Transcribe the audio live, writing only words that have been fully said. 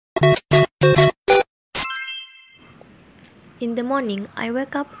In the morning, I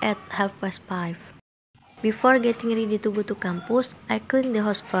wake up at 5:30. Before getting ready to go to campus, I clean the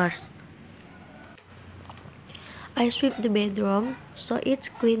house first. I sweep the bedroom so it's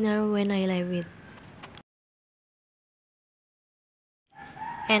cleaner when I leave it.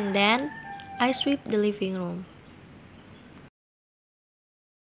 And then, I sweep the living room.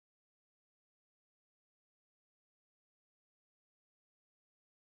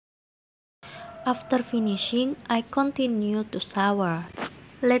 After finishing, I continue to shower.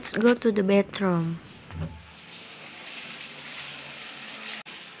 Let's go to the bathroom.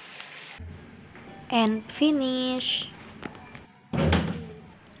 And finish.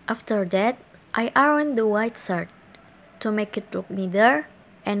 After that, I iron the white shirt to make it look neater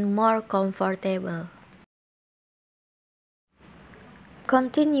and more comfortable.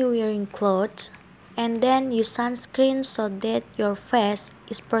 Continue wearing clothes and then use sunscreen so that your face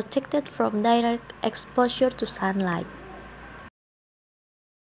is protected from direct exposure to sunlight.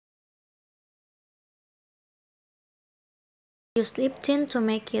 Use lip tint to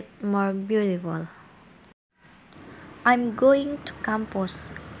make it more beautiful. I'm going to campus.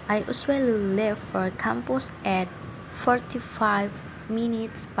 I usually leave for campus at 45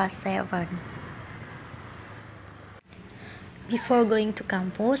 minutes past 7. Before going to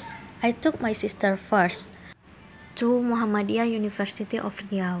campus, I took my sister first to Muhammadiyah University of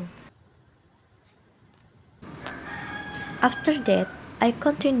Riau. After that, I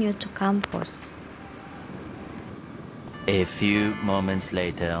continued to campus. A few moments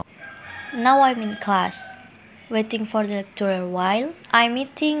later. Now I'm in class, waiting for the lecturer while I'm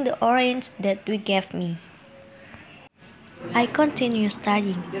eating the orange that we gave me. I continue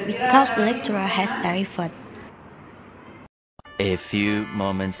studying because the lecturer has arrived. A few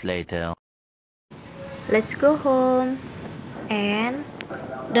moments later. Let's go home. And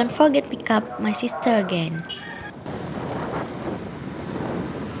don't forget pick up my sister again.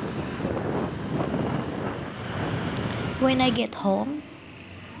 When I get home,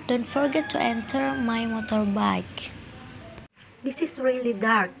 don't forget to enter my motorbike. This is really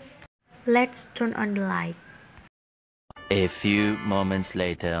dark. Let's turn on the light. A few moments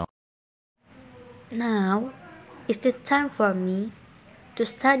later. Now, it's the time for me to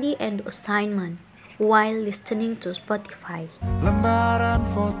study and do assignment while listening to Spotify. Lembaran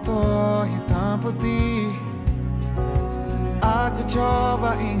foto hitam putih, aku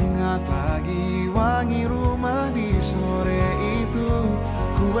coba ingat lagi wangi rumah di sore itu,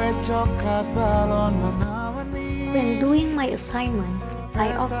 kue coklat balon warna-warni. When doing my assignment,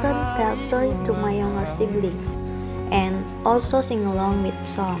 I often tell stories to my younger siblings and also sing along with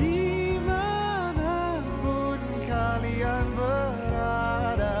songs. Dimanapun kalian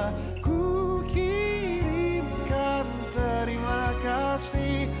berada, ku kirimkan terima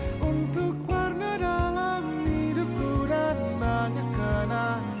kasih untuk warna dalam hidupku dan banyak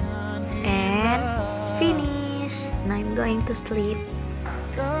kenangan And indah. finish. Now I'm going to sleep.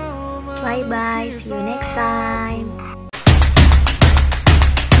 Bye bye. See you next time.